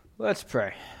Let's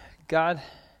pray. God,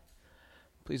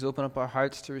 please open up our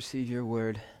hearts to receive your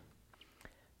word.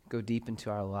 Go deep into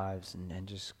our lives and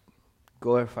just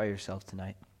glorify yourself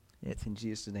tonight. It's in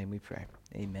Jesus' name we pray.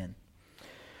 Amen.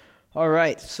 All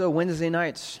right, so Wednesday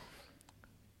nights.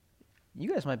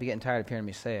 You guys might be getting tired of hearing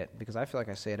me say it because I feel like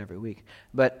I say it every week.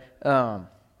 But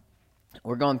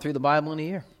we're going through the Bible in a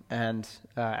year, and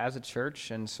as a church,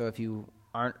 and so if you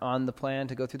aren't on the plan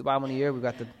to go through the Bible in a year, we've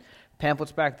got the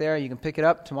pamphlets back there. You can pick it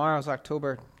up. Tomorrow is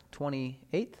October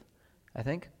 28th, I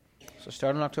think. So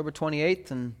start on October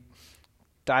 28th and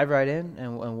dive right in,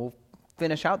 and we'll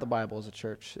finish out the Bible as a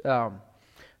church.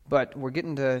 But we're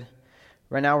getting to,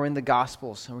 right now we're in the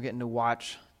Gospels, and we're getting to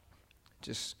watch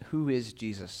just who is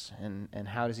Jesus, and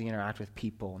how does he interact with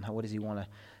people, and what does he want to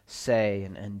say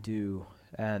and do.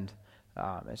 And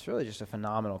it's really just a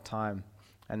phenomenal time.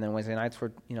 And then Wednesday nights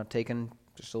we're taking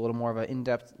just a little more of an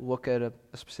in-depth look at a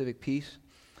specific piece.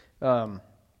 So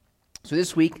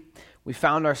this week, we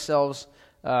found ourselves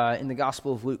in the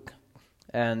Gospel of Luke.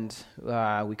 And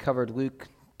we covered Luke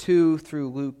 2 through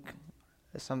Luke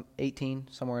 18,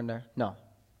 somewhere in there. No.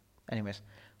 Anyways,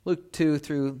 Luke 2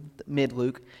 through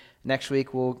mid-Luke. Next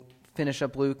week, we'll finish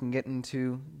up Luke and get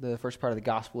into the first part of the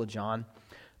Gospel of John.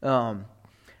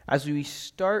 As we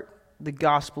start the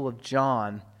Gospel of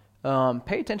John,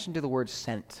 pay attention to the word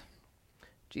sent.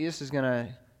 Jesus is going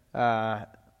to,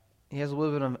 he has a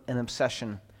little bit of an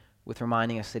obsession with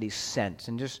reminding us that he's sent.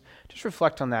 And just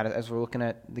reflect on that as we're looking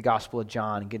at the Gospel of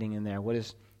John and getting in there. What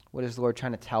is the Lord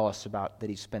trying to tell us about that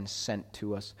he's been sent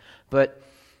to us? But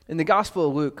in the Gospel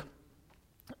of Luke,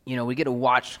 we get to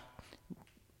watch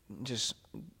just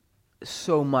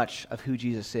so much of who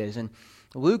Jesus is. And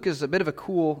Luke is a bit of a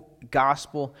cool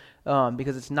gospel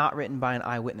because it's not written by an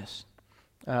eyewitness.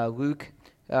 Luke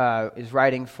is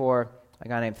writing for a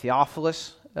guy named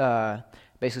Theophilus,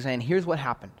 basically saying, here's what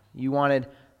happened. You wanted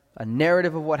a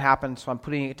narrative of what happened, so I'm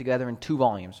putting it together in 2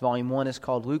 volumes. Volume 1 is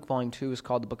called Luke, Volume 2 is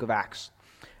called the Book of Acts.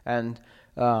 And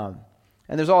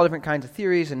there's all different kinds of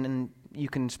theories, and you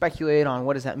can speculate on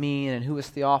what does that mean, and who is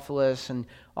Theophilus, and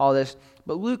all this.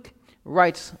 But Luke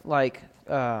writes like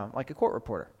a court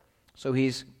reporter. So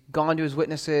he's gone to his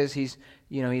witnesses, he's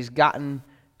gotten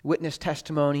witness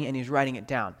testimony, and he's writing it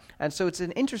down. And so it's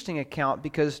an interesting account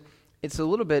because it's a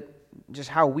little bit just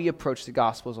how we approach the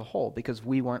gospel as a whole, because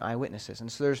we weren't eyewitnesses.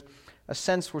 And so there's a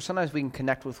sense where sometimes we can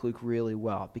connect with Luke really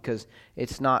well, because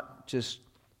it's not just,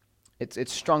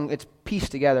 it's strung, it's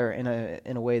pieced together in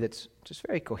a way that's just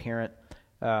very coherent,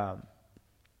 and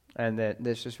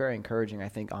that's just very encouraging, I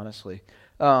think, honestly.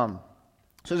 So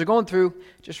as we're going through,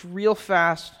 just real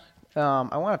fast,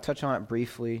 I want to touch on it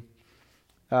briefly,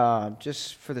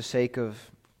 just for the sake of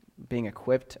being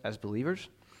equipped as believers.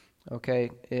 Okay,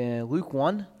 in Luke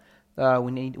 1,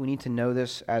 we need to know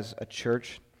this as a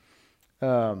church.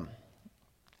 We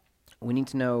need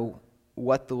to know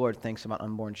what the Lord thinks about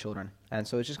unborn children. And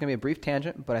so it's just going to be a brief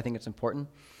tangent, but I think it's important.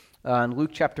 In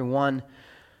Luke chapter 1,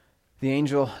 the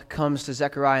angel comes to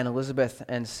Zechariah and Elizabeth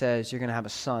and says, you're going to have a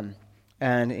son.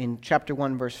 And in chapter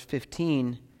 1, verse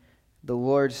 15, the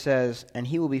Lord says, and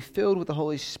he will be filled with the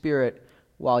Holy Spirit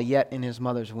while yet in his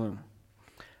mother's womb.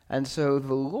 And so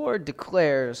the Lord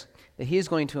declares that he is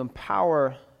going to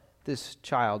empower this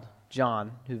child,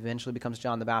 John, who eventually becomes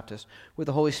John the Baptist, with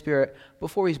the Holy Spirit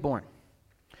before he's born.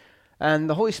 And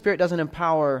the Holy Spirit doesn't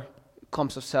empower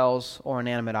clumps of cells or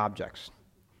inanimate objects,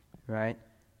 right?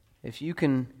 If you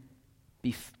can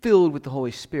be filled with the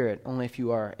Holy Spirit, only if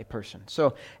you are a person.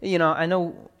 So, I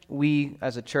know we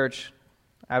as a church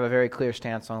have a very clear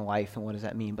stance on life and what does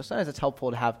that mean, but sometimes it's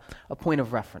helpful to have a point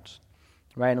of reference.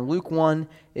 Right, and Luke 1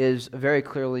 is very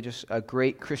clearly just a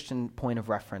great Christian point of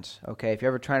reference, okay? If you're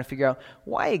ever trying to figure out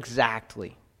why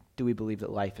exactly do we believe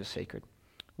that life is sacred?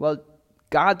 Well,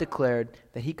 God declared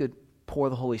that he could pour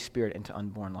the Holy Spirit into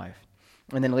unborn life.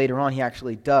 And then later on, he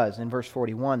actually does. In verse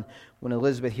 41, when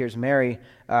Elizabeth hears Mary,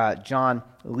 John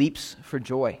leaps for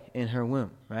joy in her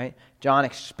womb, right? John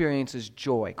experiences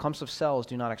joy. Clumps of cells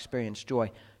do not experience joy.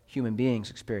 Human beings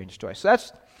experience joy. So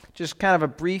that's just kind of a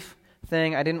brief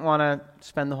thing. I didn't want to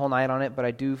spend the whole night on it, but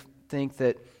I do think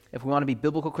that if we want to be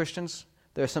biblical Christians,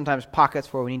 there are sometimes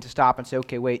pockets where we need to stop and say,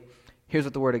 okay, wait, here's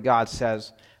what the Word of God says,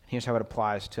 and here's how it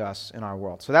applies to us in our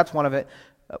world. So that's one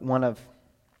of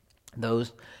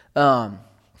those.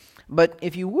 But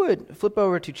if you would, flip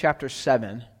over to chapter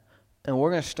 7, and we're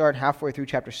going to start halfway through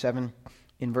chapter 7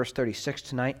 in verse 36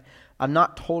 tonight. I'm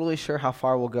not totally sure how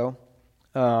far we'll go,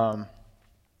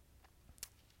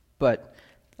 but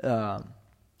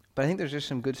I think there's just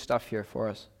some good stuff here for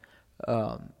us.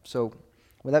 So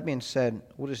with that being said,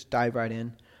 we'll just dive right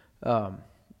in.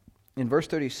 In verse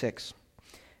 36,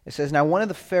 it It says, now one of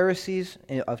the Pharisees,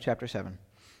 of chapter 7,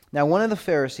 now one of the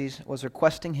Pharisees was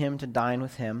requesting him to dine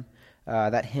with him.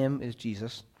 That him is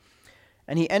Jesus.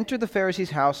 And he entered the Pharisee's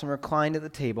house and reclined at the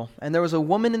table. And there was a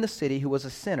woman in the city who was a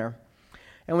sinner.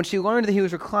 And when she learned that he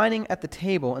was reclining at the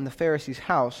table in the Pharisee's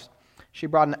house, she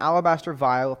brought an alabaster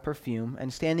vial of perfume,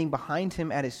 and standing behind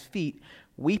him at his feet,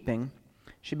 weeping,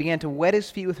 she began to wet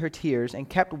his feet with her tears, and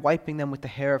kept wiping them with the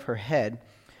hair of her head,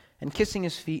 and kissing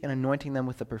his feet and anointing them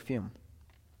with the perfume.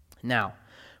 Now,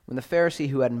 when the Pharisee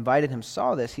who had invited him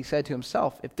saw this, he said to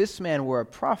himself, if this man were a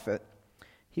prophet,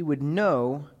 he would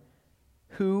know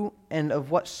who and of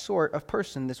what sort of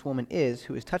person this woman is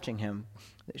who is touching him,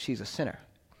 that she's a sinner.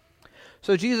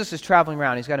 So Jesus is traveling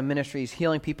around. He's got a ministry. He's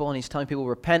healing people, and he's telling people,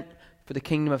 repent, for the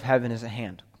kingdom of heaven is at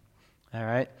hand. All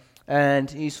right? And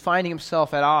he's finding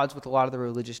himself at odds with a lot of the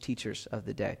religious teachers of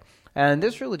the day. And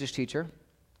this religious teacher,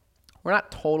 we're not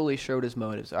totally sure what his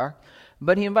motives are,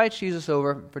 but he invites Jesus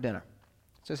over for dinner.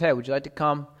 He says, hey, would you like to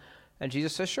come? And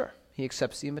Jesus says, sure. He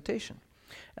accepts the invitation.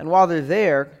 And while they're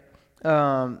there,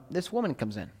 this woman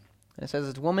comes in. And it says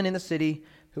it's a woman in the city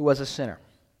who was a sinner.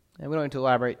 And we don't need to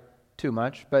elaborate too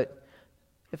much, but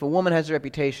if a woman has a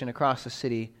reputation across the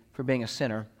city for being a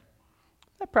sinner,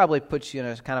 that probably puts you in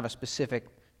a kind of a specific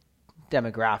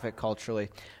demographic culturally.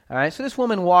 All right, so this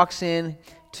woman walks in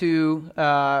to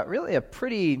really a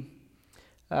pretty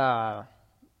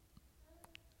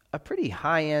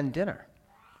high-end dinner.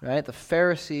 Right, the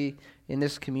Pharisee in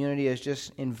this community has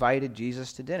just invited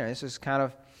Jesus to dinner. This is kind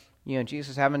of,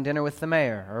 Jesus having dinner with the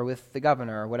mayor or with the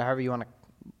governor or whatever you want to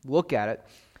look at it.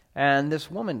 And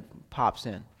this woman pops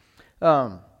in.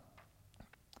 Now,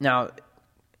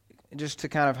 just to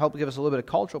kind of help give us a little bit of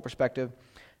cultural perspective,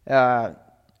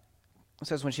 it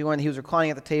says when she learned that he was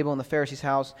reclining at the table in the Pharisee's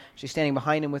house, she's standing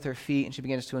behind him with her feet, and she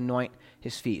begins to anoint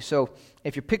his feet. So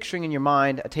if you're picturing in your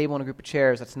mind a table and a group of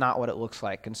chairs, that's not what it looks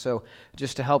like. And so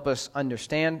just to help us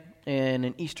understand, in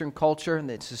an Eastern culture, and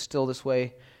this is still this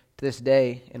way to this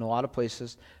day in a lot of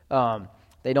places,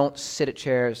 they don't sit at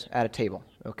chairs at a table.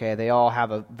 Okay, they all have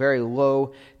a very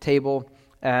low table,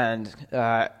 and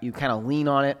you kind of lean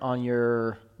on it on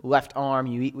your left arm.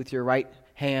 You eat with your right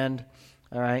hand,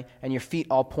 all right, and your feet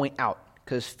all point out,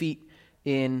 because feet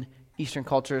in Eastern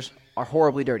cultures are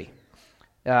horribly dirty.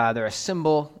 They're a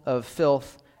symbol of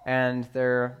filth, and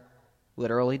they're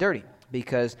literally dirty,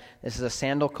 because this is a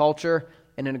sandal culture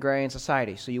in an agrarian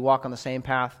society. So you walk on the same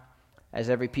path as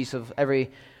every piece of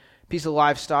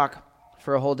livestock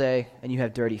for a whole day, and you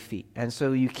have dirty feet. And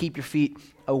so you keep your feet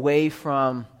away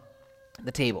from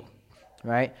the table,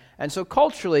 right? And so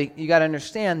culturally, you got to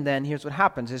understand then, here's what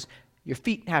happens, is your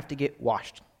feet have to get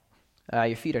washed.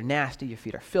 Your feet are nasty, your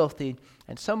feet are filthy,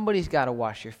 and somebody's got to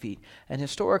wash your feet. And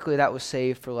historically, that was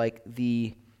saved for like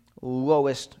the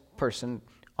lowest person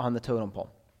on the totem pole,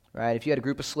 right? If you had a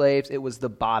group of slaves, it was the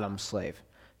bottom slave.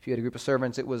 If you had a group of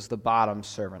servants, it was the bottom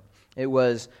servant. It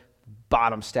was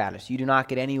bottom status. You do not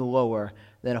get any lower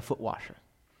than a foot washer.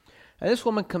 And this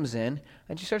woman comes in,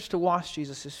 and she starts to wash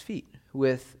Jesus' feet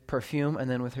with perfume and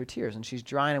then with her tears, and she's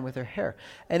drying them with her hair.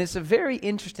 And it's a very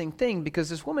interesting thing, because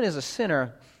this woman is a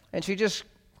sinner, and she just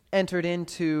entered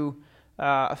into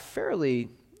a fairly,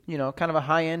 kind of a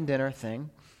high-end dinner thing.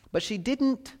 But she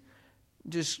didn't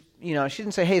just, she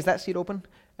didn't say, hey, is that seat open?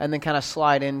 And then kind of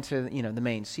slide into, the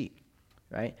main seat,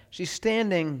 right? She's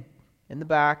standing in the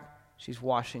back. She's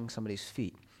washing somebody's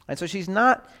feet. And so she's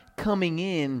not coming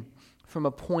in from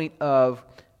a point of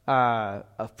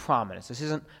prominence. This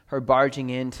isn't her barging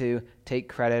in to take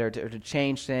credit or to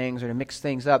change things or to mix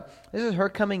things up. This is her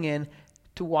coming in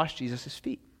to wash Jesus'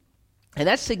 feet. And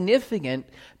that's significant,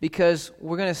 because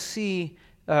we're going to see,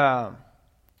 as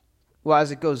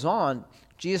it goes on,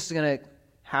 Jesus is going to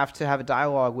have a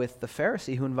dialogue with the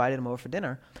Pharisee who invited him over for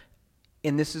dinner,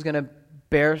 and this is going to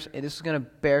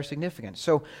bear significance.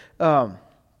 So,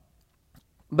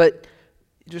 but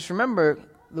just remember,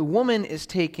 the woman is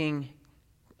taking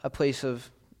a place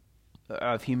of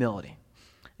humility.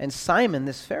 And Simon,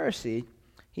 this Pharisee,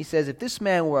 he says, if this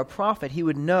man were a prophet, he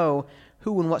would know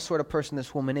who and what sort of person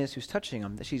this woman is who's touching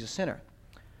him, that she's a sinner.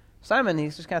 Simon,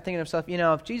 he's just kind of thinking to himself,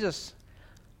 if Jesus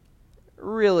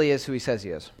really is who he says he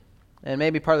is, and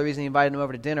maybe part of the reason he invited him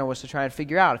over to dinner was to try and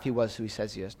figure out if he was who he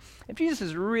says he is. If Jesus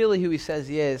is really who he says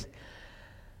he is,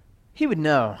 he would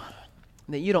know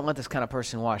that you don't let this kind of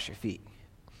person wash your feet,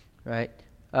 right?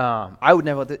 I would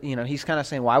never let he's kind of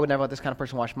saying, well, I would never let this kind of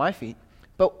person wash my feet.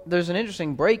 But there's an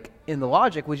interesting break in the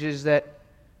logic, which is that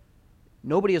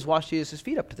nobody has washed Jesus'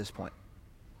 feet up to this point,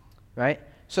 right?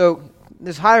 So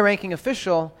this high-ranking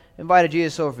official invited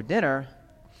Jesus over for dinner,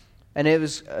 And it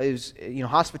was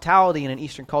hospitality in an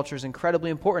Eastern culture is incredibly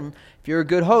important. If you're a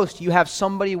good host, you have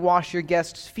somebody wash your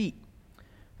guests' feet.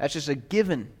 That's just a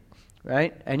given,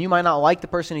 right? And you might not like the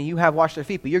person who you have wash their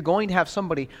feet, but you're going to have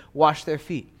somebody wash their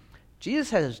feet.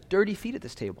 Jesus has dirty feet at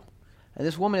this table, and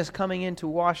this woman is coming in to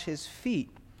wash his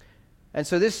feet. And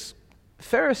so this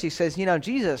Pharisee says,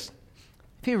 Jesus,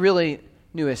 if he really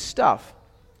knew his stuff,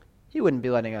 he wouldn't be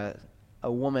letting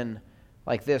a woman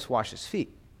like this wash his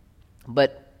feet.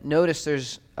 But notice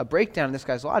there's a breakdown in this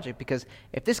guy's logic, because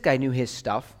if this guy knew his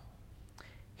stuff,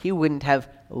 he wouldn't have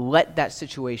let that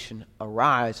situation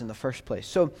arise in the first place.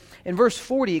 So in verse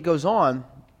 40, it goes on,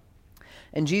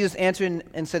 and Jesus answered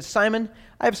and said, Simon,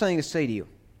 I have something to say to you.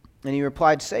 And he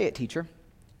replied, say it, teacher.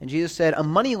 And Jesus said, a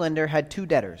moneylender had 2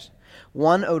 debtors.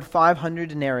 One owed 500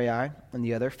 denarii and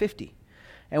the other 50.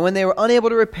 And when they were unable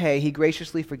to repay, he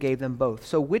graciously forgave them both.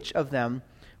 So which of them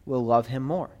will love him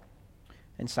more?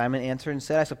 And Simon answered and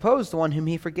said, I suppose the one whom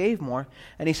he forgave more.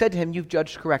 And he said to him, you've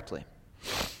judged correctly.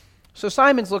 So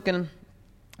Simon's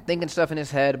thinking stuff in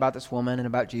his head about this woman and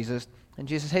about Jesus. And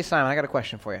Jesus says, hey, Simon, I got a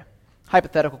question for you.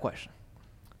 Hypothetical question.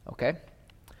 Okay?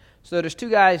 So there's 2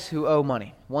 guys who owe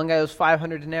money. One guy owes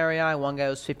 500 denarii, one guy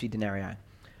owes 50 denarii.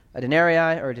 A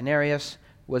denarii, or a denarius,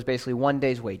 was basically 1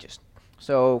 day's wages.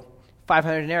 So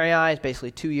 500 denarii is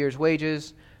basically 2 years'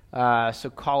 wages.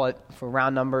 So call it, for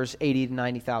round numbers, $80,000 to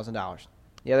 $90,000.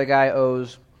 The other guy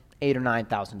owes $8,000 or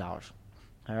 $9,000.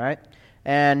 All right?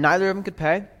 And neither of them could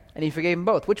pay, and he forgave them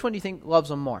both. Which one do you think loves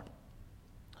them more?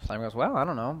 Simon goes, well, I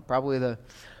don't know. Probably the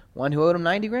one who owed him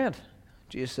 $90,000.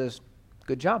 Jesus says,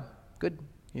 good job. Good.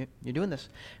 You're doing this.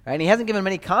 Right? And he hasn't given him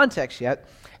any context yet.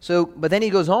 But then he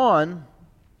goes on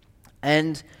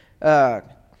and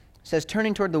says,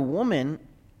 turning toward the woman,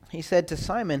 he said to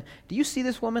Simon, do you see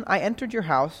this woman? I entered your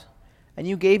house, and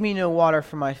you gave me no water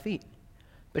for my feet.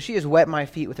 But she has wet my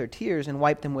feet with her tears and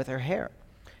wiped them with her hair.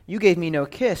 You gave me no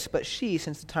kiss, but she,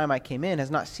 since the time I came in,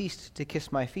 has not ceased to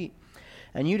kiss my feet.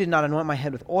 And you did not anoint my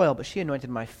head with oil, but she anointed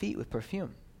my feet with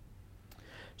perfume.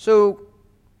 So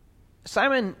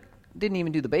Simon didn't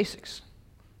even do the basics,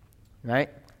 right?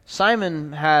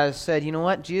 Simon has said, you know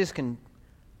what,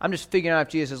 I'm just figuring out if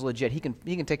Jesus is legit. He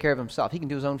can take care of himself. He can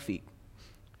do his own feet,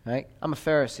 right? I'm a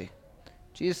Pharisee.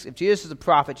 If Jesus is a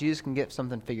prophet, Jesus can get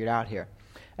something figured out here.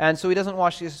 And so he doesn't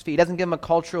wash Jesus' feet. He doesn't give him a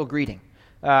cultural greeting.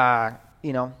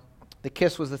 The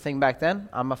kiss was the thing back then.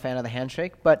 I'm a fan of the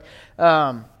handshake. But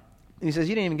he says,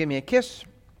 you didn't even give me a kiss.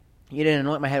 You didn't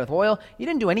anoint my head with oil. You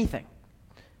didn't do anything,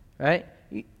 right?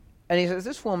 And he says,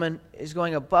 this woman is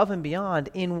going above and beyond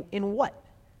in what?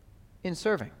 In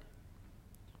serving,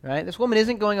 right? This woman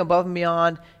isn't going above and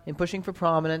beyond in pushing for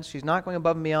prominence. She's not going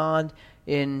above and beyond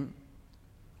in,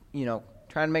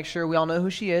 trying to make sure we all know who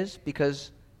she is,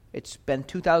 because it's been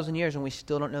 2,000 years and we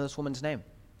still don't know this woman's name,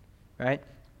 right?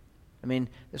 I mean,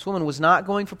 this woman was not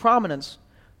going for prominence.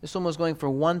 This woman was going for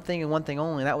one thing and one thing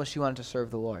only, and that was she wanted to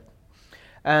serve the Lord.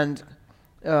 And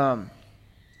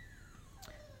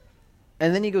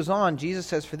then he goes on, Jesus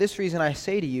says, for this reason I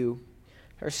say to you,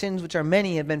 her sins which are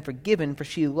many have been forgiven, for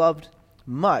she loved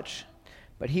much,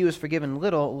 but he who is forgiven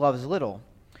little loves little.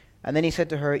 And then he said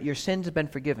to her, your sins have been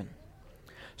forgiven.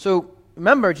 So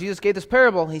remember, Jesus gave this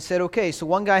parable. He said, okay, so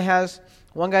one guy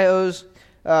owes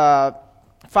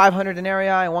 500 denarii,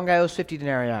 and one guy owes 50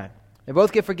 denarii. They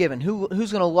both get forgiven.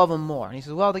 Who's going to love him more? And he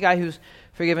says, well, the guy who's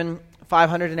forgiven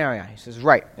 500 denarii. He says,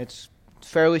 right. It's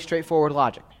fairly straightforward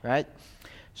logic, right?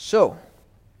 So,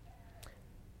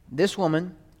 this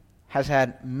woman has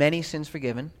had many sins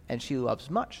forgiven, and she loves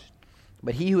much.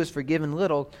 But he who is forgiven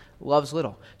little loves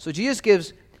little. So Jesus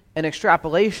gives an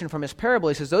extrapolation from his parable.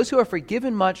 He says, those who are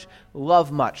forgiven much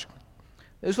love much.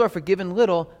 Those who are forgiven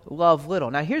little love little.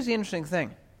 Now, here's the interesting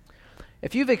thing.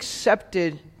 If you've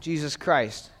accepted Jesus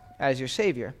Christ as your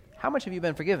Savior, how much have you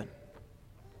been forgiven?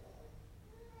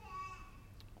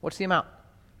 What's the amount?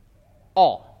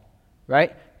 All,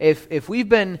 right? If we've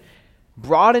been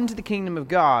brought into the kingdom of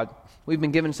God, we've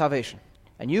been given salvation.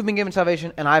 And you've been given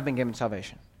salvation, and I've been given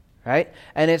salvation, right?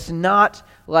 And it's not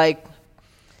like,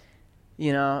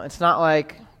 it's not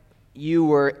like you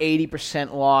were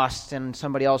 80% lost and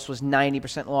somebody else was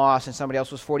 90% lost and somebody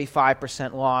else was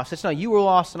 45% lost. It's not you were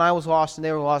lost and I was lost and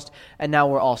they were lost and now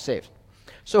we're all saved.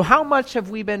 So how much have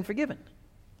we been forgiven?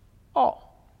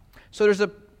 All. So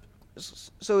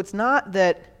it's not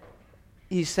that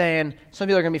he's saying some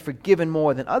people are going to be forgiven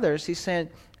more than others. He's saying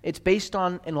it's based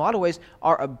on, in a lot of ways,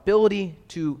 our ability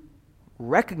to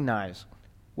recognize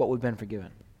what we've been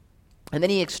forgiven. And then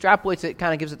he extrapolates it,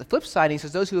 kind of gives it the flip side, and he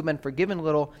says, those who have been forgiven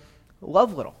little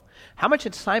love little. How much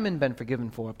had Simon been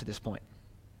forgiven for up to this point?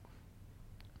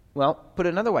 Well, put it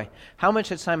another way. How much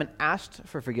had Simon asked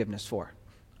for forgiveness for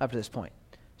up to this point.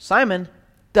 Simon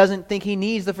doesn't think he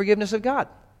needs the forgiveness of God,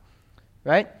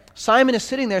 right? Simon is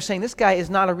sitting there saying, this guy is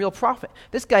not a real prophet.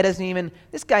 This guy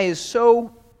is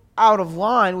so out of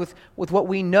line with what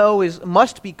we know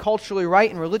must be culturally right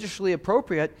and religiously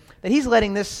appropriate that he's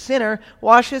letting this sinner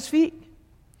wash his feet.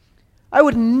 I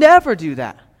would never do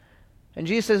that. And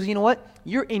Jesus says, you know what?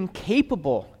 You're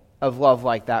incapable of love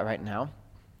like that right now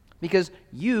because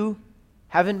you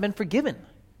haven't been forgiven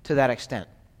to that extent,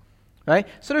 right?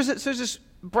 So there's this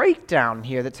breakdown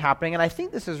here that's happening, and I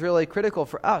think this is really critical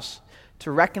for us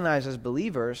to recognize as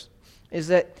believers, is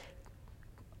that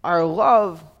our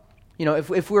love,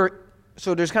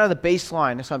 so there's kind of the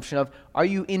baseline assumption of, are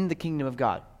you in the kingdom of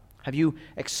God? Have you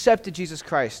accepted Jesus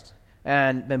Christ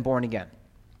and been born again?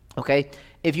 Okay?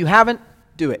 If you haven't,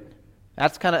 do it.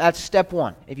 That's step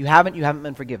one. If you haven't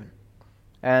been forgiven.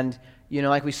 And,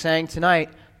 like we sang tonight,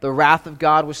 the wrath of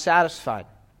God was satisfied.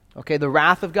 Okay? The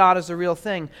wrath of God is the real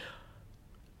thing.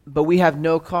 But we have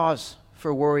no cause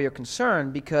for worry or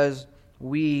concern because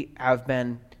the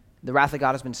wrath of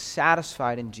God has been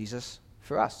satisfied in Jesus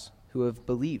for us who have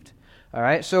believed. All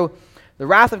right? So the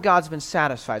wrath of God's been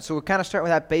satisfied. So we'll kind of start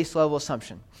with that base level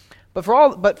assumption. But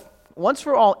once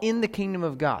we're all in the kingdom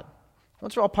of God,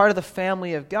 once we're all part of the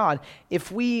family of God,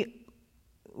 if we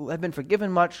have been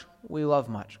forgiven much, we love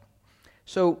much.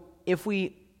 So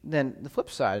then the flip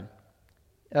side,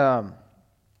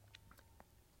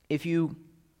 if you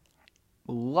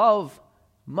love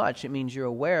much, it means you're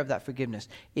aware of that forgiveness.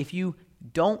 If you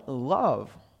don't love,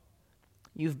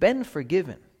 you've been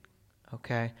forgiven,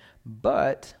 okay?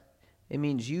 But it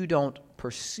means you don't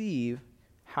perceive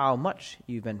how much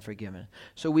you've been forgiven.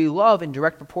 So we love in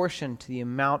direct proportion to the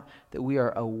amount that we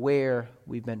are aware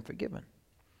we've been forgiven.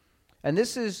 And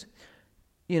this is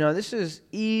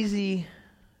easy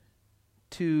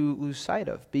to lose sight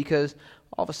of because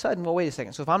all of a sudden, well, wait a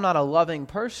second. So if I'm not a loving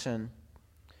person,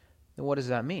 then what does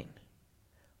that mean?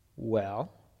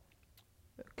 Well,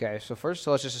 okay, so let's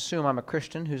just assume I'm a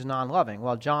Christian who's non-loving.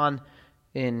 Well, John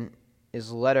in his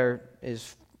letter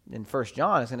in 1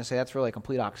 John is going to say that's really a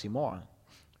complete oxymoron,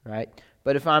 right?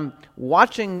 But if I'm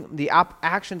watching the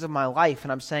actions of my life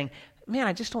and I'm saying, man,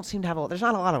 I just don't seem to have there's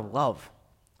not a lot of love.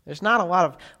 There's not a lot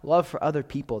of love for other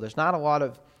people. There's not a lot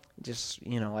of just,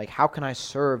 how can I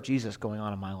serve Jesus going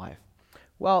on in my life?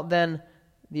 Well, then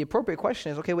the appropriate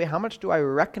question is, okay, wait, how much do I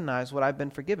recognize what I've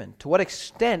been forgiven? To what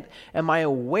extent am I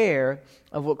aware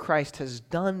of what Christ has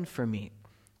done for me?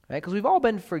 Right? Because we've all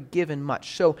been forgiven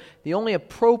much. So the only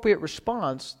appropriate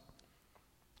response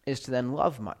is to then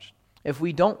love much. If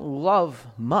we don't love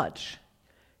much,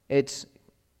 it's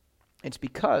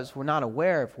because we're not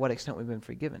aware of what extent we've been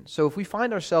forgiven. So if we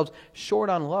find ourselves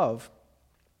short on love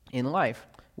in life,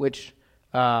 which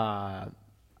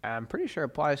I'm pretty sure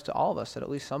applies to all of us at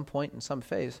least some point in some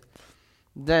phase,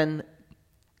 then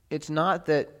it's not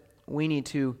that we need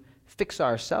to fix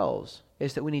ourselves.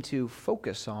 It's that we need to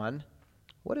focus on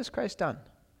what has Christ done?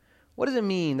 What does it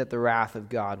mean that the wrath of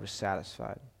God was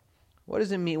satisfied? What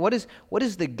does it mean? What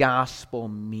does the gospel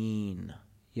mean?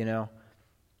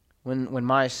 When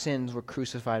my sins were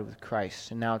crucified with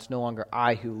Christ, and now it's no longer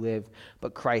I who live,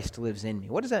 but Christ lives in me.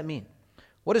 What does that mean?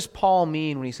 What does Paul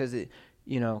mean when he says that,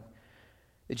 that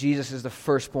Jesus is the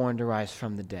firstborn to rise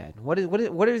from the dead? What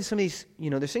are some of these,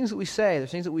 there's things that we say,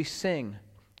 there's things that we sing.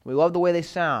 We love the way they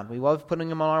sound. We love putting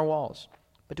them on our walls.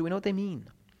 But do we know what they mean?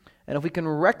 And if we can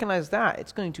recognize that,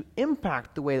 it's going to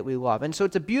impact the way that we love. And so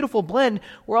it's a beautiful blend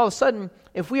where all of a sudden,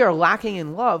 if we are lacking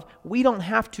in love, we don't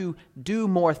have to do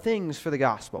more things for the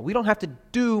gospel. We don't have to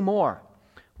do more.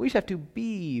 We just have to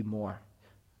be more.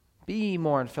 Be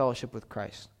more in fellowship with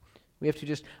Christ. We have to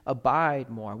just abide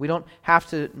more. We don't have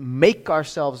to make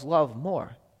ourselves love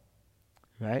more.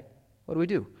 Right? What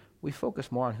do? We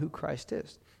focus more on who Christ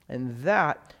is. And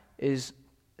that's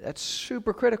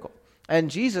super critical. And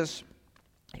Jesus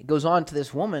goes on to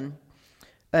this woman,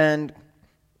 and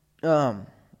then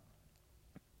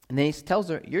he tells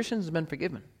her, your sins have been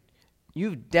forgiven.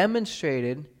 You've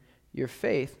demonstrated your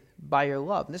faith by your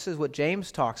love. And this is what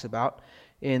James talks about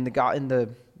in the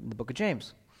book of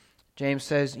James. James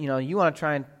says, you want to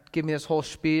try and give me this whole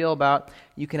spiel about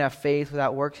you can have faith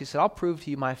without works. He said, I'll prove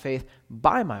to you my faith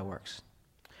by my works.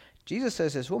 Jesus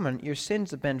says to this woman, your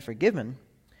sins have been forgiven.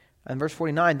 And verse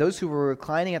 49, those who were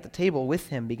reclining at the table with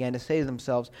him began to say to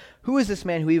themselves, who is this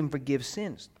man who even forgives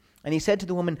sins? And he said to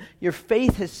the woman, your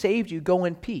faith has saved you, go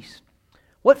in peace.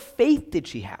 What faith did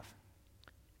she have?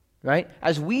 Right?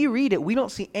 As we read it, we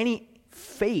don't see any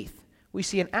faith. We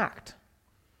see an act.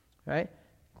 Right?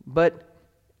 But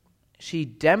she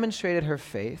demonstrated her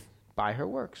faith by her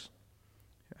works.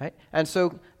 Right? And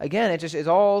so, again, it's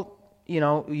all,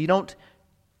 you don't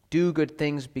do good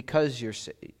things because you're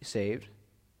saved.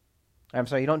 I'm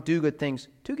sorry, you don't do good things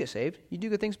to get saved. You do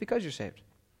good things because you're saved.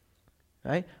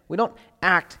 Right? We don't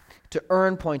act to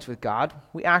earn points with God.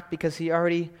 We act because he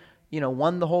already,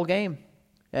 won the whole game.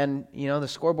 And, the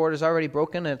scoreboard is already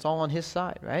broken and it's all on his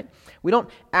side, right? We don't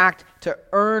act to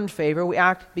earn favor. We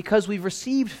act because we've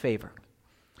received favor.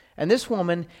 And this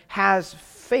woman has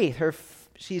faith.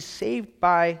 She's saved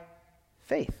by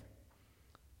faith.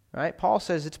 Right? Paul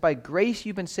says it's by grace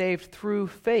you've been saved through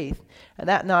faith, and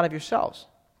that not of yourselves.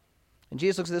 And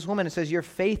Jesus looks at this woman and says, your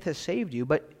faith has saved you,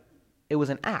 but it was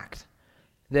an act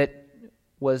that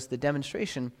was the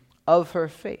demonstration of her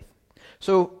faith.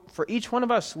 So for each one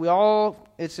of us,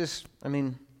 it's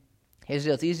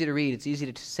easy to read, it's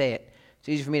easy to say it. It's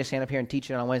easy for me to stand up here and teach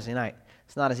it on Wednesday night.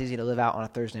 It's not as easy to live out on a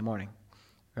Thursday morning,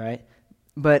 right?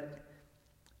 But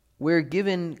we're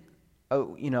given,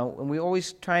 and we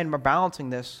always try and we're balancing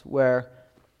this where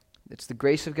it's the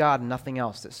grace of God and nothing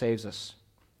else that saves us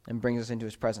and brings us into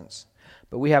his presence.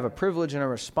 But we have a privilege and a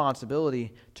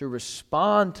responsibility to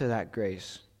respond to that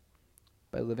grace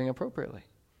by living appropriately.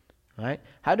 Right?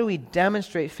 How do we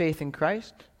demonstrate faith in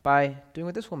Christ? By doing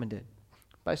what this woman did,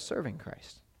 by serving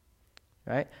Christ.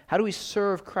 Right? How do we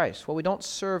serve Christ? Well, we don't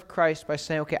serve Christ by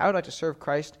saying, okay, I would like to serve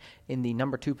Christ in the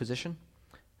number 2 position.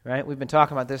 Right? We've been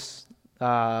talking about this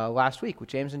last week with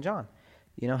James and John.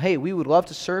 Hey, we would love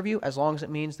to serve you as long as it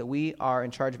means that we are in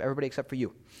charge of everybody except for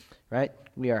you. Right?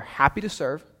 We are happy to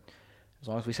serve as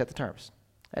long as we set the terms.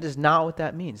 That is not what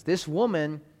that means. This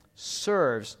woman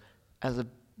serves as a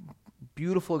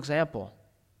beautiful example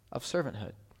of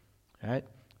servanthood. Right?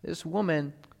 This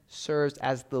woman serves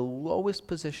as the lowest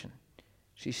position.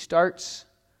 She starts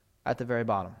at the very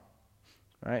bottom.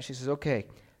 Right? She says, okay,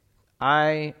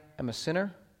 I am a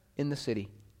sinner in the city.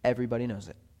 Everybody knows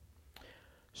it.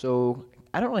 So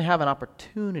I don't really have an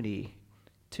opportunity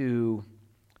to,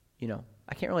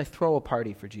 I can't really throw a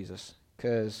party for Jesus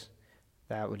because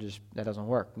that doesn't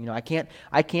work. I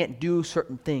can't do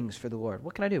certain things for the Lord.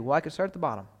 What can I do? Well, I could start at the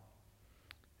bottom.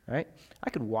 Right? I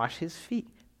could wash his feet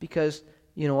because,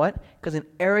 you know what? Because an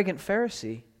arrogant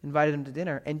Pharisee invited him to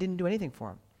dinner and didn't do anything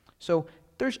for him. So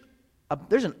there's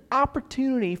an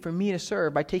opportunity for me to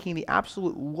serve by taking the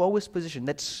absolute lowest position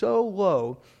that's so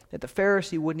low that the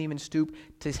Pharisee wouldn't even stoop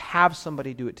to have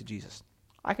somebody do it to Jesus.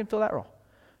 I can fill that role.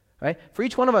 Right? For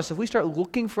each one of us, if we start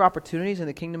looking for opportunities in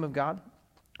the kingdom of God,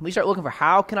 we start looking for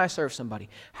how can I serve somebody?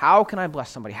 How can I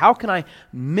bless somebody? How can I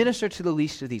minister to the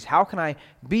least of these? How can I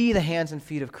be the hands and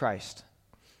feet of Christ?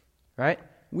 Right?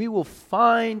 We will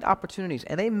find opportunities,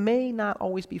 and they may not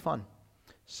always be fun.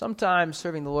 Sometimes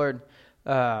serving the Lord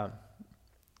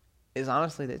is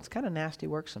honestly, it's kind of nasty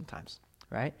work sometimes,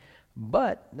 right?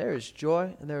 But there is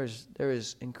joy, and there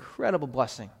is incredible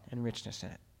blessing and richness in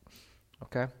it.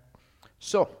 Okay?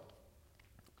 So,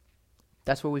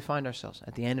 that's where we find ourselves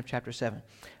at the end of chapter 7.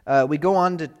 We go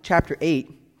on to chapter 8,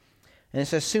 and it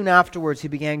says, soon afterwards he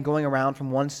began going around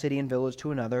from one city and village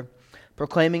to another,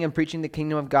 proclaiming and preaching the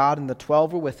kingdom of God, and the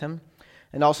 12 were with him,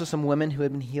 and also some women who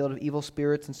had been healed of evil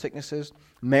spirits and sicknesses,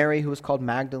 Mary, who was called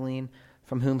Magdalene,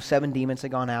 from whom 7 demons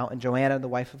had gone out, and Joanna, the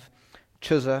wife of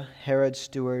Chuza, Herod's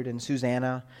steward, and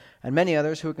Susanna, and many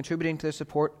others who were contributing to their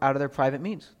support out of their private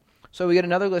means. So we get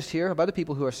another list here of other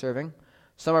people who are serving.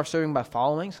 Some are serving by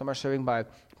following. Some are serving by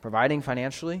providing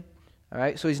financially. All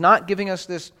right. So he's not giving us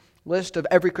this list of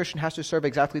every Christian has to serve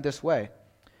exactly this way.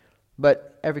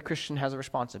 But every Christian has a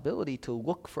responsibility to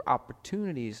look for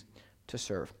opportunities to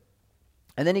serve.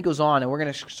 And then he goes on, and we're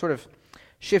going to sort of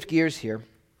shift gears here.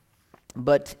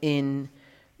 But in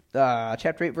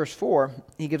chapter 8, verse 4,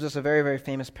 he gives us a very, very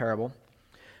famous parable.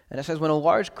 And it says, when a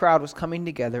large crowd was coming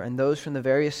together, and those from the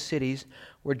various cities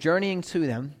were journeying to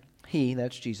them, he,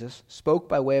 that's Jesus, spoke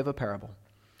by way of a parable.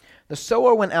 The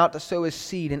sower went out to sow his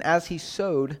seed, and as he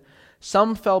sowed,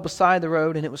 some fell beside the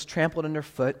road, and it was trampled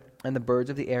underfoot, and the birds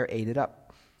of the air ate it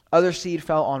up. Other seed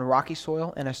fell on rocky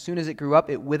soil, and as soon as it grew up,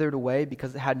 it withered away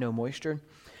because it had no moisture.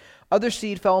 Other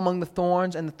seed fell among the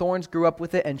thorns, and the thorns grew up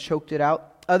with it and choked it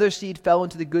out. Other seed fell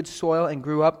into the good soil and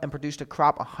grew up and produced a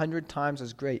crop 100 times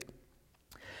as great.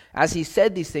 As he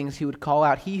said these things, he would call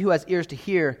out, he who has ears to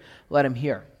hear, let him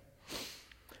hear.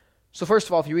 So first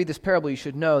of all, if you read this parable, you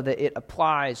should know that it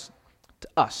applies to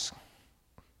us.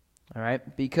 All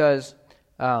right? Because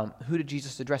who did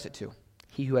Jesus address it to?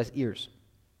 He who has ears.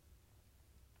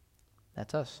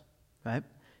 That's us, right?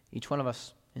 Each one of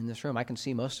us in this room. I can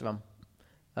see most of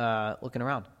them looking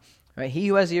around. Right? He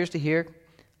who has ears to hear,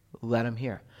 let him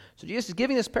hear. So Jesus is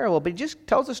giving this parable, but he just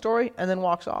tells the story and then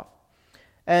walks off.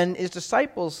 And his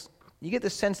disciples, you get the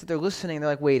sense that they're listening. They're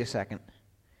like, wait a second.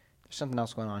 There's something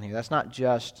else going on here. That's not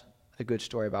just a good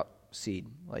story about seed.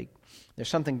 Like, there's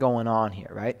something going on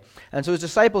here, right? And so his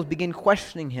disciples begin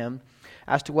questioning him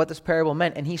as to what this parable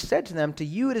meant. And he said to them, "To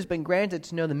you it has been granted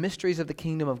to know the mysteries of the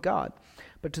kingdom of God,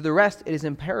 but to the rest it is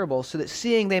in parables, so that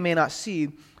seeing they may not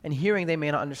see, and hearing they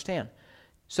may not understand."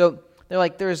 So they're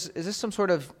like, is this some sort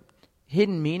of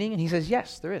hidden meaning? And he says,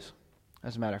 yes, there is,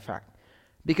 as a matter of fact.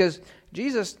 Because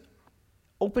Jesus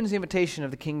opens the invitation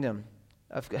of the kingdom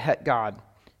of God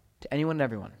to anyone and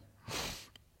everyone.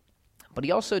 But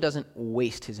he also doesn't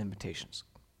waste his invitations,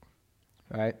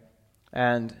 right?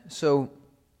 And so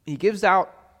he gives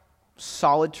out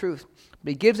solid truth,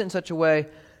 but he gives it in such a way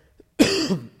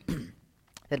that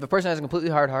if a person has a completely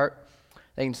hard heart,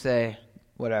 they can say,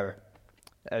 whatever,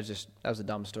 that was a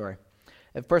dumb story.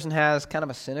 If a person has kind of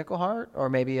a cynical heart or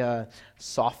maybe a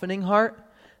softening heart,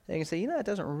 they can say, that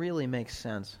doesn't really make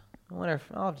sense. I'll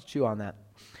have to chew on that.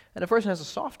 And if a person has a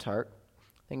soft heart,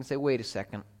 they can say, wait a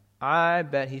second, I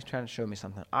bet he's trying to show me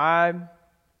something. I'm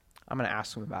going to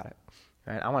ask him about it,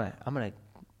 right?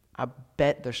 I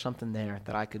bet there's something there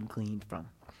that I could glean from,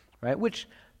 right? Which,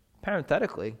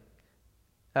 parenthetically,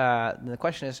 the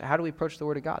question is, how do we approach the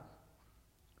Word of God,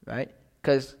 right?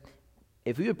 Because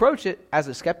if you approach it as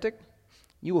a skeptic,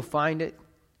 you will find it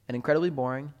an incredibly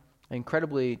boring,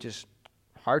 incredibly just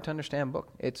hard to understand book.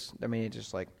 It's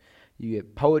just like you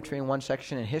get poetry in one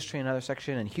section and history in another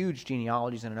section and huge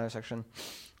genealogies in another section.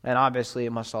 And obviously,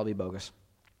 it must all be bogus.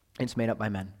 It's made up by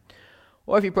men.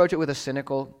 Or if you approach it with a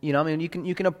cynical, you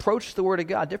can approach the Word of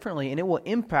God differently, and it will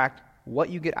impact what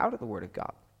you get out of the Word of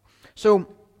God. So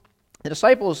the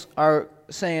disciples are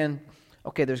saying,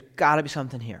 okay, there's got to be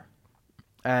something here.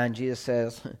 And Jesus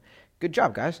says, good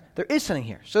job, guys. There is something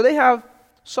here. So they have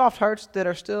soft hearts that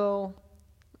are still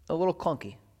a little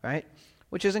clunky, right?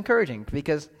 Which is encouraging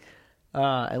because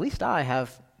at least I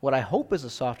have what I hope is a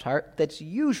soft heart that's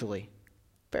usually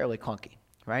fairly clunky,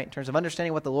 right? In terms of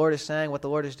understanding what the Lord is saying, what the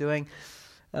Lord is doing.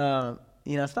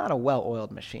 It's not a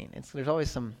well-oiled machine. There's always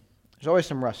some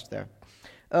rust there.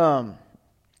 But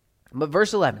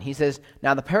verse 11, he says,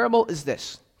 "Now the parable is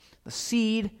this: the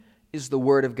seed is the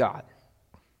word of God."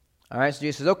 All right, so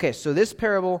Jesus says, okay, so this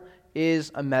parable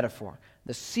is a metaphor.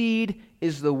 The seed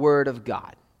is the word of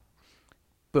God.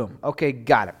 Boom. Okay,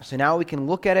 got it. So now we can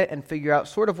look at it and figure out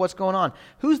sort of what's going on.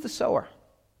 Who's the sower?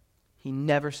 He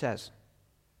never says.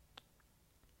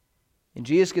 And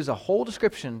Jesus gives a whole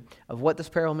description of what this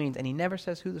parable means, and he never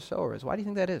says who the sower is. Why do you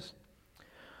think that is?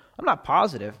 I'm not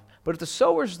positive, but if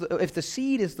the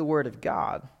seed is the word of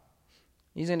God,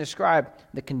 he's going to describe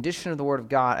the condition of the word of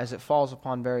God as it falls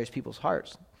upon various people's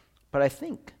hearts. But I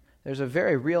think there's a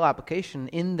very real application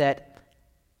in that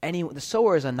the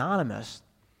sower is anonymous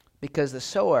because the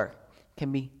sower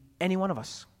can be any one of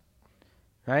us,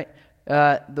 right?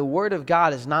 The word of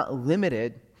God is not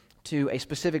limited to a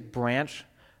specific branch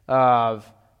of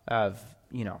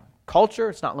culture.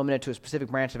 It's not limited to a specific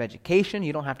branch of education.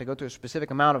 You don't have to go through a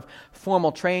specific amount of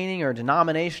formal training or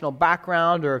denominational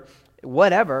background or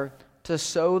whatever to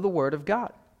sow the word of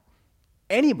God.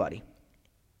 Anybody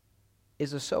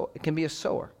can be a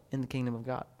sower in the kingdom of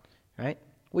God, right?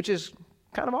 Which is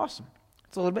kind of awesome.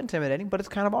 It's a little bit intimidating, but it's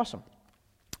kind of awesome.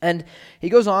 And he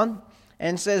goes on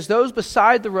and says, those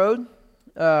beside the road,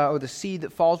 or the seed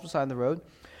that falls beside the road,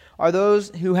 are those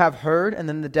who have heard, and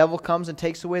then the devil comes and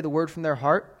takes away the word from their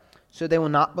heart, so they will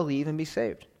not believe and be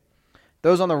saved.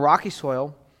 Those on the rocky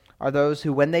soil are those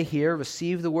who, when they hear,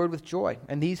 receive the word with joy,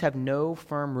 and these have no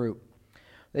firm root.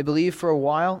 They believe for a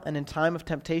while, and in time of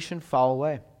temptation fall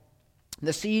away.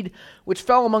 The seed which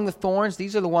fell among the thorns,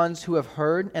 these are the ones who have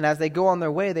heard, and as they go on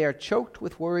their way, they are choked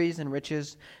with worries and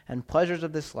riches and pleasures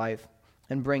of this life,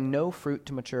 and bring no fruit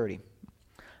to maturity.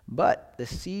 But the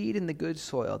seed in the good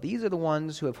soil, these are the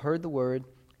ones who have heard the word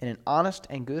in an honest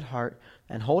and good heart,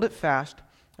 and hold it fast,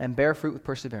 and bear fruit with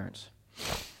perseverance.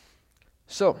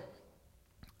 So,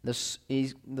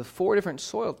 the four different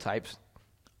soil types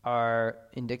are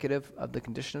indicative of the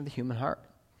condition of the human heart.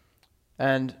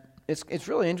 And it's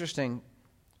really interesting.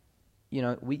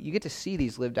 You get to see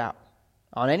these lived out.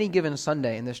 On any given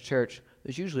Sunday in this church,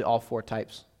 there's usually all four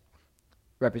types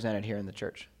represented here in the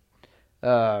church.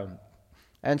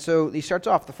 And so he starts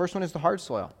off. The first one is the hard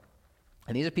soil.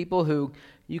 And these are people who,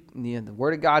 the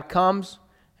word of God comes,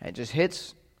 and it just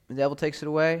hits, the devil takes it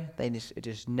away, it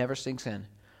just never sinks in.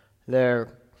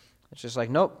 It's just like,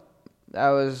 nope, that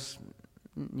was,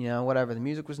 whatever. The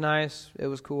music was nice, it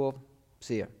was cool,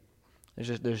 see ya.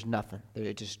 There's nothing.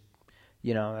 It just,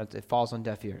 it falls on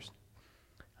deaf ears.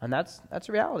 And that's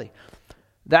a reality.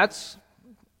 That's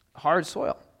hard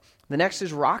soil. The next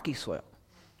is rocky soil.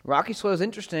 Rocky soil is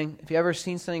interesting. If you've ever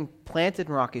seen something planted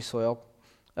in rocky soil,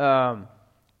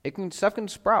 stuff can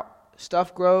sprout.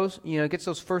 stuff grows. It gets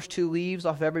those first 2 leaves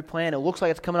off every plant. It looks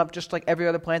like it's coming up just like every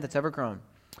other plant that's ever grown.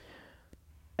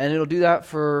 And it'll do that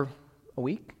for a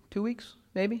week, 2 weeks,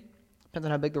 maybe. Depends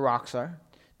on how big the rocks are.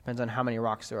 Depends on how many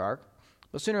rocks there are.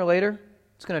 But sooner or later,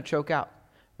 it's going to choke out,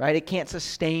 right? It can't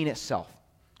sustain itself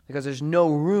because there's no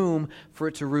room for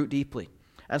it to root deeply.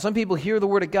 And some people hear the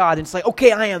word of God and it's like,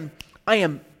 okay, I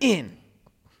am in,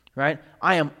 right?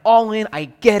 I am all in. I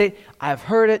get it. I've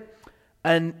heard it.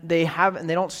 And they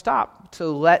don't stop to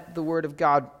let the word of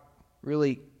God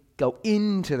really go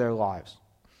into their lives,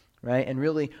 right? And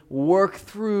really work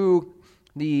through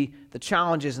the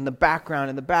challenges and the background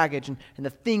and the baggage and the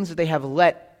things that they have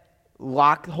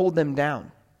hold them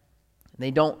down. They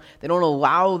don't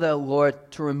allow the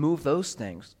Lord to remove those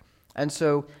things. And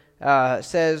so it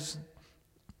says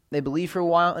they believe for a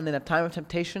while, and in a time of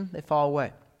temptation, they fall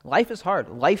away. Life is hard.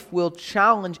 Life will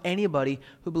challenge anybody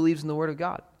who believes in the word of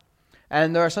God.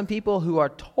 And there are some people who are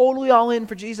totally all in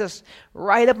for Jesus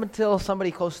right up until somebody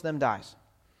close to them dies.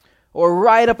 Or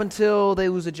right up until they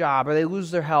lose a job or they lose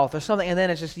their health or something. And then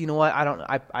it's just, you know what,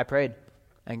 I prayed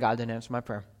and God didn't answer my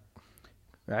prayer.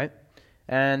 Right?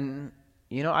 And,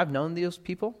 I've known those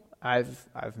people. I've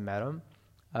met them.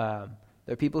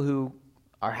 They're people who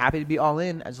are happy to be all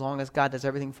in as long as God does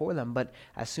everything for them. But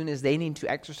as soon as they need to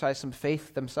exercise some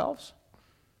faith themselves,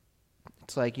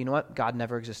 it's like, you know what, God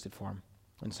never existed for them.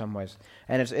 In some ways.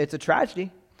 And it's a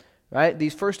tragedy, right?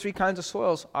 These first 3 kinds of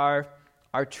soils are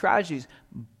tragedies.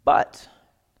 But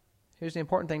here's the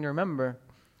important thing to remember.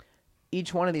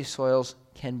 Each one of these soils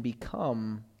can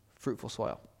become fruitful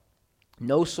soil.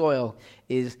 No soil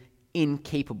is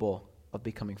incapable of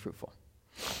becoming fruitful.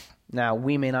 Now,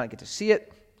 we may not get to see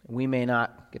it. We may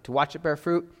not get to watch it bear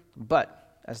fruit.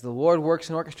 But as the Lord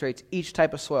works and orchestrates, each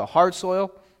type of soil, hard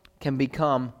soil, can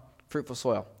become fruitful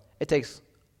soil. It takes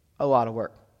a lot of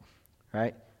work,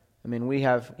 right? I mean, we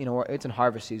have, it's in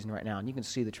harvest season right now, and you can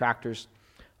see the tractors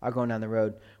are going down the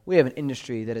road. We have an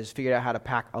industry that has figured out how to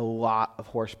pack a lot of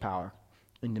horsepower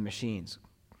into machines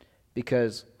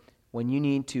because when you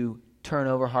need to turn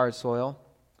over hard soil,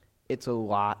 it's a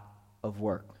lot of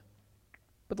work.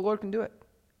 But the Lord can do it,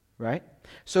 right?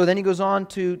 So then he goes on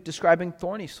to describing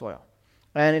thorny soil.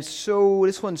 And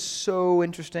this one's so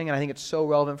interesting, and I think it's so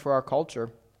relevant for our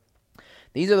culture.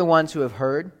 These are the ones who have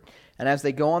heard, and as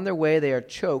they go on their way, they are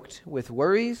choked with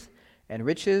worries and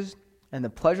riches and the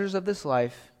pleasures of this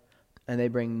life, and they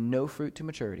bring no fruit to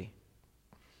maturity.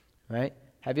 Right?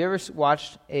 Have you ever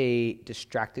watched a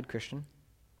distracted Christian?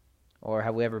 Or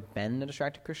have we ever been a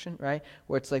distracted Christian, right?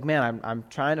 Where it's like, man, I'm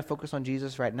trying to focus on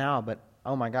Jesus right now, but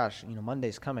oh my gosh,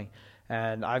 Monday's coming,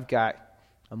 and I've got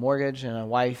a mortgage and a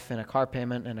wife and a car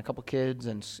payment and a couple kids,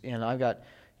 and I've got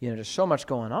just so much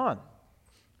going on.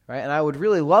 Right? And I would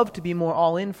really love to be more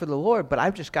all in for the Lord, but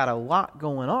I've just got a lot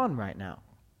going on right now.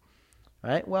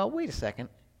 Right? Well, wait a second.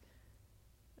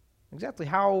 Exactly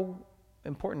how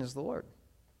important is the Lord?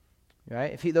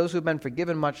 Right? If those who have been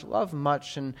forgiven much love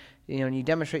much, and you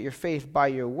demonstrate your faith by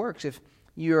your works, if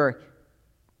you're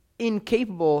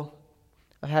incapable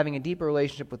of having a deeper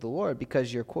relationship with the Lord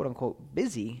because you're quote unquote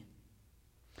busy,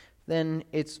 then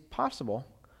it's possible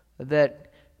that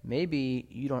maybe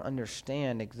you don't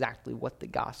understand exactly what the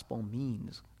gospel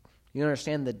means. You don't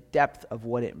understand the depth of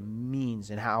what it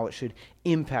means and how it should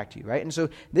impact you, right? And so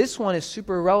this one is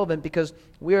super relevant because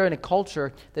we are in a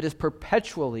culture that is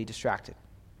perpetually distracted.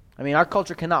 I mean, our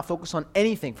culture cannot focus on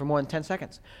anything for more than 10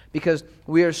 seconds because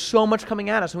we are so much coming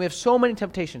at us and we have so many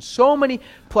temptations, so many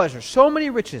pleasures, so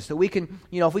many riches that we can,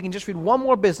 if we can just read one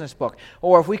more business book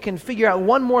or if we can figure out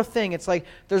one more thing, it's like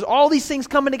there's all these things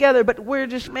coming together, but we're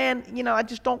just, I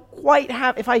just don't quite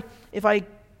have, if I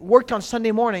worked on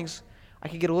Sunday mornings, I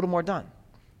could get a little more done,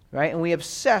 right? And we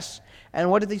obsess, and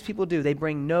what do these people do? They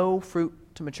bring no fruit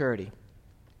to maturity.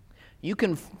 You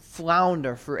can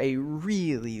flounder for a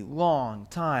really long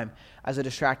time as a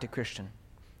distracted Christian,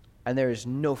 and there is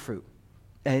no fruit.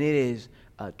 And it is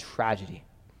a tragedy,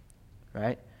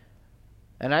 right?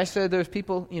 And I said there's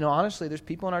people, honestly, there's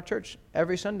people in our church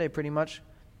every Sunday pretty much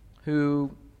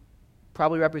who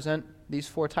probably represent these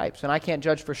 4 types. And I can't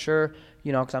judge for sure,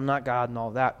 because I'm not God and all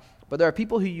of that. But there are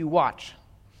people who you watch,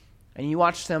 and you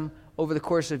watch them over the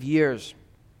course of years,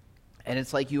 and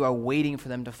it's like you are waiting for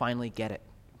them to finally get it.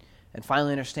 And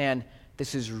finally understand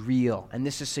this is real, and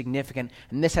this is significant,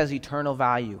 and this has eternal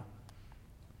value,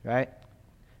 right?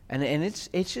 And it's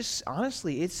just,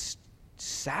 honestly, it's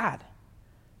sad,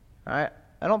 right?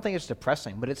 I don't think it's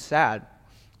depressing, but it's sad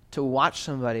to watch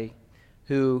somebody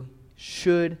who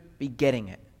should be getting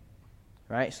it,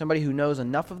 right? Somebody who knows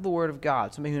enough of the Word of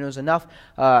God, somebody who knows enough,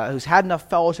 who's had enough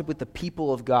fellowship with the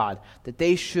people of God, that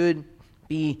they should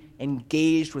be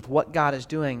engaged with what God is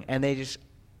doing, and they just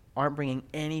aren't bringing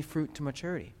any fruit to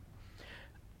maturity.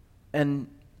 And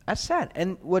that's sad.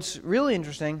 And what's really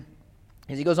interesting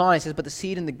is he goes on, he says, but the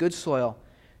seed in the good soil,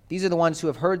 these are the ones who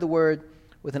have heard the word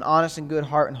with an honest and good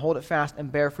heart and hold it fast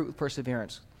and bear fruit with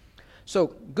perseverance. So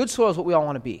good soil is what we all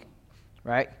want to be,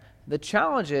 right? The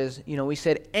challenge is, we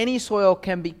said any soil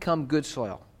can become good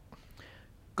soil.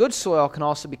 Good soil can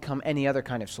also become any other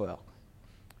kind of soil,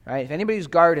 right? If anybody who's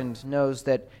gardened knows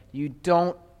that you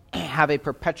don't have a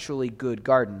perpetually good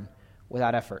garden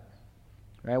without effort,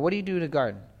 right? What do you do to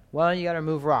garden? Well, you got to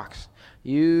remove rocks.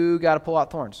 You got to pull out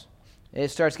thorns. It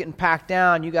starts getting packed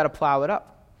down, you got to plow it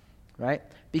up, right?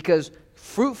 Because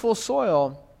fruitful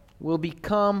soil will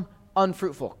become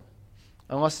unfruitful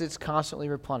unless it's constantly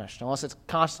replenished, unless it's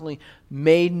constantly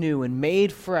made new and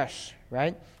made fresh,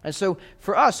 right? And so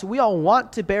for us, we all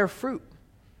want to bear fruit.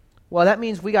 Well, that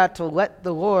means we got to let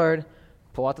the Lord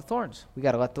pull out the thorns. We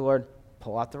got to let the Lord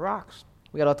pull out the rocks.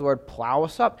 We got to let the Lord plow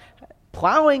us up.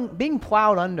 Being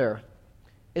plowed under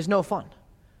is no fun,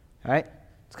 right?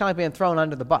 It's kind of like being thrown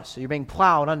under the bus. So you're being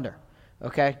plowed under,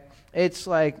 okay? It's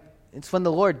when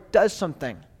the Lord does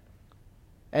something,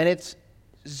 and it's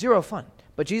zero fun.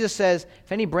 But Jesus says,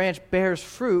 if any branch bears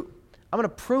fruit, I'm going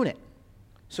to prune it.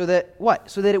 So that what?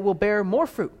 So that it will bear more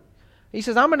fruit. He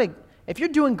says, if you're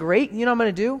doing great, you know what I'm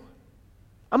going to do?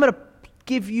 I'm going to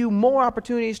give you more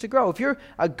opportunities to grow. If you're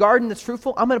a garden that's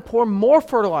fruitful, I'm going to pour more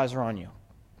fertilizer on you,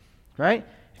 right?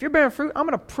 If you're bearing fruit, I'm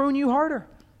going to prune you harder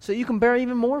so you can bear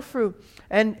even more fruit.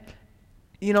 And,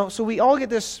 so we all get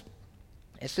this,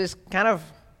 it's this kind of,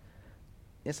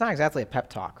 it's not exactly a pep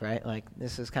talk, right? Like,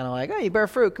 this is kind of like, hey, you bear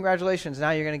fruit, congratulations.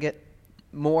 Now you're going to get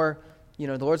more,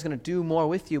 the Lord's going to do more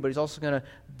with you, but he's also going to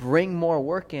bring more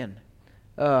work in.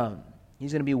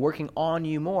 He's going to be working on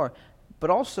you more. But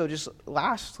also, just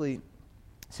lastly,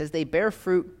 it says they bear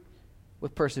fruit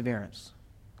with perseverance.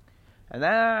 And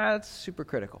that's super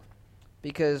critical.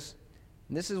 Because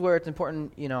this is where it's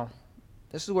important,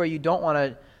 this is where you don't want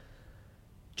to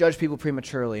judge people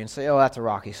prematurely and say, oh, that's a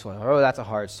rocky soil, or oh, that's a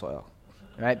hard soil.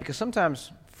 Right? Because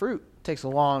sometimes fruit takes a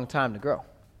long time to grow,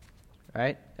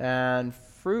 right? And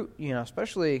fruit,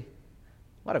 especially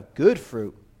a lot of good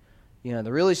fruit,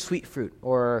 the really sweet fruit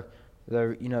or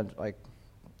the,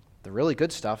 the really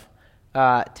good stuff,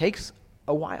 takes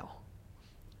a while.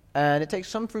 And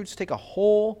some fruits take a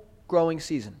whole growing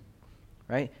season,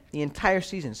 right? The entire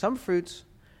season. Some fruits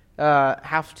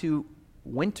have to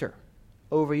winter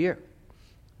over a year,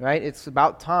 right? It's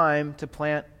about time to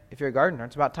plant. If you're a gardener,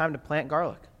 it's about time to plant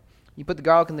garlic. You put the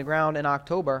garlic in the ground in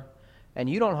October, and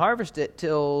you don't harvest it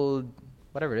till,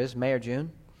 whatever it is, May or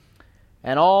June.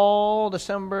 And all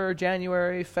December,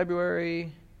 January,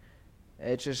 February,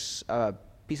 it's just a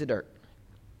piece of dirt.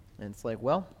 And it's like,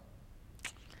 well,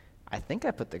 I think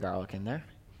I put the garlic in there,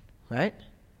 right?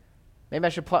 Maybe I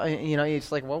should,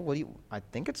 it's like, well, I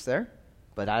think it's there,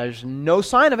 but there's no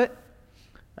sign of it.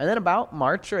 And then about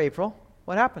March or April,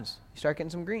 what happens? You start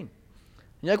getting some green.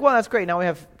 And you're like, well, that's great. Now we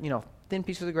have, thin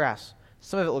pieces of grass.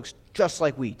 Some of it looks just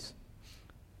like weeds.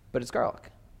 But it's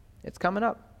garlic. It's coming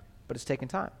up, but it's taking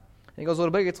time. And it goes a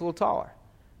little bigger, it's a little taller.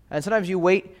 And sometimes you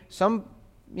wait.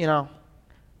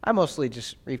 I mostly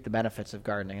just reap the benefits of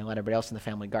gardening and let everybody else in the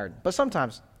family garden. But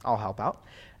sometimes I'll help out.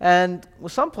 And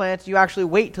with some plants, you actually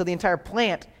wait till the entire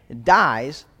plant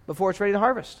dies before it's ready to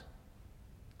harvest.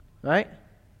 Right?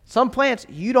 Some plants,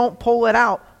 you don't pull it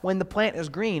out when the plant is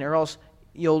green, or else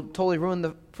you'll totally ruin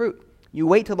the fruit. You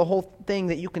wait till the whole thing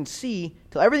that you can see,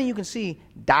 till everything you can see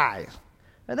dies.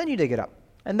 And then you dig it up.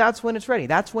 And that's when it's ready.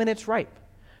 That's when it's ripe.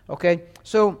 Okay?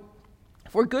 So,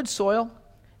 if we're good soil,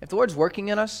 if the Lord's working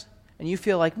in us, and you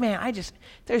feel like, man,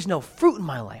 there's no fruit in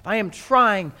my life. I am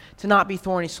trying to not be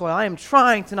thorny soil. I am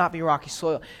trying to not be rocky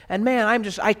soil. And man,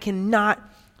 I cannot,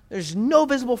 there's no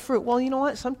visible fruit. Well, you know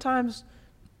what? Sometimes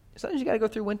you got to go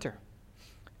through winter.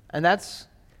 And that's,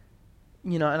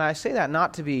 and I say that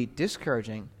not to be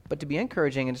discouraging, but to be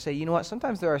encouraging and to say, you know what?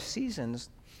 Sometimes there are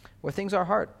seasons where things are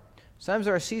hard. Sometimes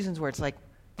there are seasons where it's like,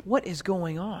 what is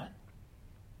going on?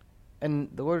 And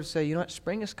the Lord would say, you know what?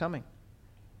 Spring is coming.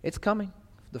 It's coming.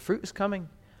 The fruit is coming.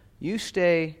 You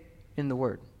stay in the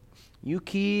Word. You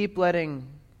keep letting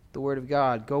the Word of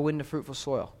God go into fruitful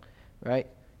soil, right?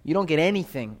 You don't get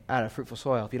anything out of fruitful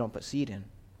soil if you don't put seed in.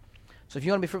 So if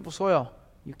you want to be fruitful soil,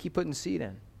 you keep putting seed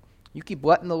in. You keep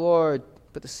letting the Lord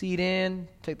put the seed in,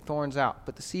 take the thorns out.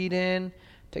 Put the seed in,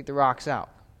 take the rocks out,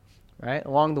 right?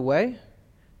 Along the way,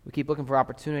 we keep looking for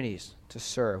opportunities to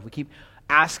serve. We keep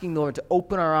asking the Lord to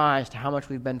open our eyes to how much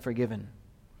we've been forgiven.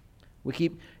 We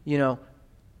keep,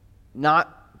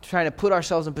 not trying to put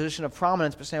ourselves in a position of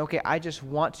prominence, but saying, okay, I just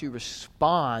want to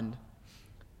respond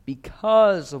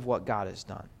because of what God has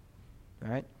done.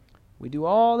 Right? We do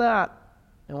all that,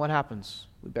 and what happens?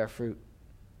 We bear fruit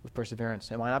with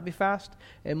perseverance. It might not be fast.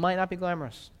 It might not be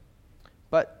glamorous.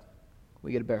 But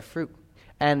we get to bear fruit.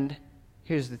 And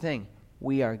here's the thing.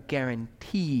 We are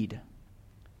guaranteed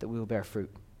that we will bear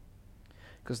fruit.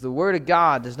 Because the Word of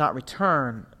God does not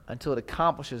return until it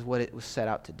accomplishes what it was set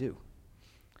out to do.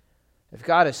 If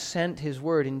God has sent His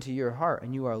Word into your heart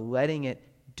and you are letting it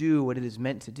do what it is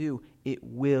meant to do, it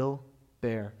will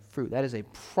bear fruit. That is a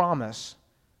promise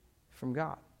from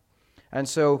God. And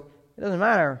so it doesn't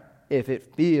matter if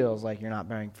it feels like you're not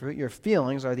bearing fruit. Your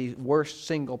feelings are the worst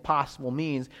single possible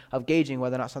means of gauging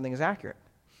whether or not something is accurate.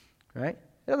 Right?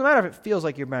 It doesn't matter if it feels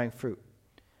like you're bearing fruit.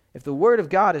 If the Word of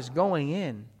God is going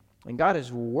in and God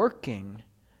is working,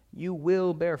 you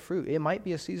will bear fruit. It might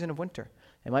be a season of winter.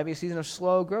 It might be a season of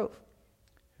slow growth.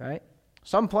 Right?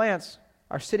 Some plants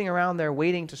are sitting around there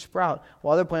waiting to sprout,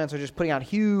 while other plants are just putting out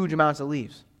huge amounts of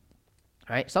leaves.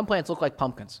 Right? Some plants look like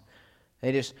pumpkins.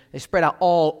 They spread out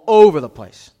all over the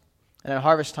place. And at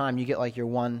harvest time, you get like your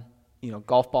one,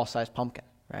 golf ball sized pumpkin,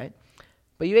 right?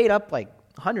 But you ate up like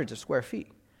hundreds of square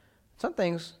feet. Some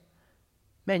things,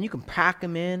 man, you can pack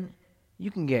them in.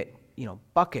 You can get,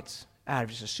 buckets out of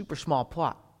just a super small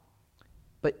plot.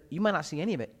 But you might not see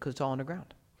any of it because it's all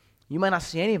underground. You might not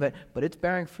see any of it, but it's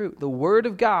bearing fruit. The Word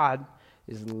of God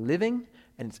is living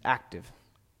and it's active.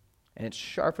 And it's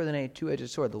sharper than a two-edged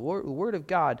sword. The Word of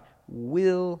God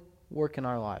will work in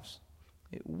our lives.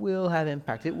 It will have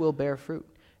impact. It will bear fruit.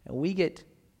 And we get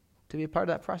to be a part of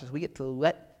that process. We get to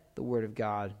let the Word of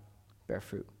God bear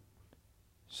fruit.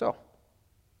 So,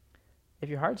 if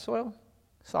you're hard soil,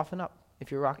 soften up. If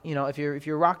you're if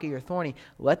you're rocky or thorny,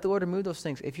 let the Lord remove those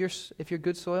things. If you're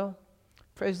good soil,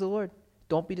 praise the Lord.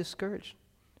 Don't be discouraged.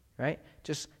 Right?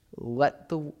 Just let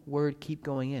the Word keep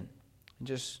going in. And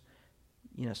just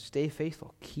stay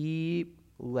faithful. Keep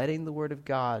letting the Word of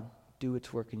God do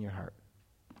its work in your heart.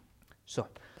 So,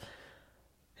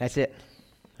 that's it.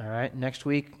 All right. Next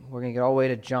week, we're going to get all the way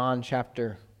to John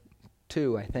chapter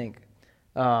 2, I think.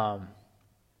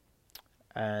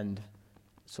 And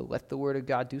so let the Word of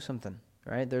God do something.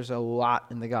 Right? There's a lot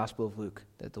in the Gospel of Luke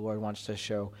that the Lord wants to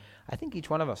show. I think each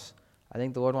one of us. I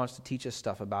think the Lord wants to teach us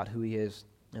stuff about who He is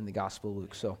in the Gospel of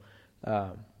Luke. So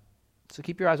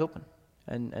keep your eyes open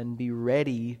and be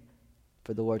ready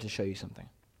for the Lord to show you something.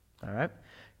 All right?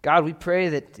 God, we pray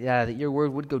that your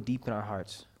Word would go deep in our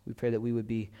hearts. We pray that we would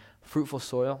be fruitful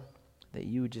soil, that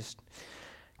you would just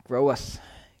grow us.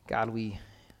 God, we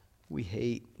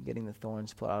hate getting the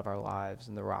thorns pulled out of our lives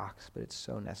and the rocks, but it's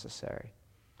so necessary.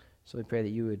 So we pray that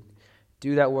you would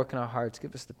do that work in our hearts.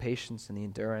 Give us the patience and the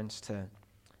endurance to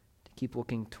keep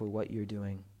looking toward what you're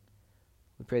doing.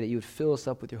 We pray that you would fill us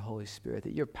up with your Holy Spirit,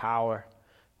 that your power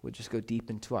would just go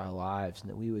deep into our lives, and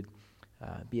that we would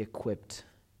be equipped.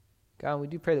 God, we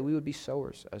do pray that we would be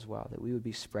sowers as well, that we would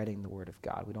be spreading the Word of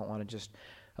God. We don't want to just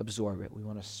absorb it. We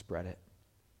want to spread it.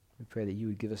 We pray that you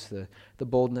would give us the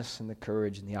boldness and the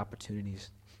courage and the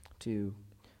opportunities to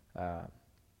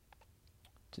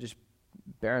just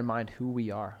bear in mind who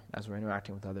we are as we're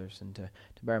interacting with others, and to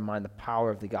bear in mind the power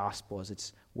of the gospel as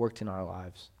it's worked in our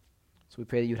lives. So we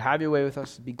pray that you'd have your way with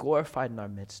us, be glorified in our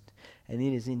midst. And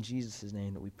it is in Jesus'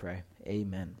 name that we pray.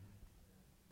 Amen.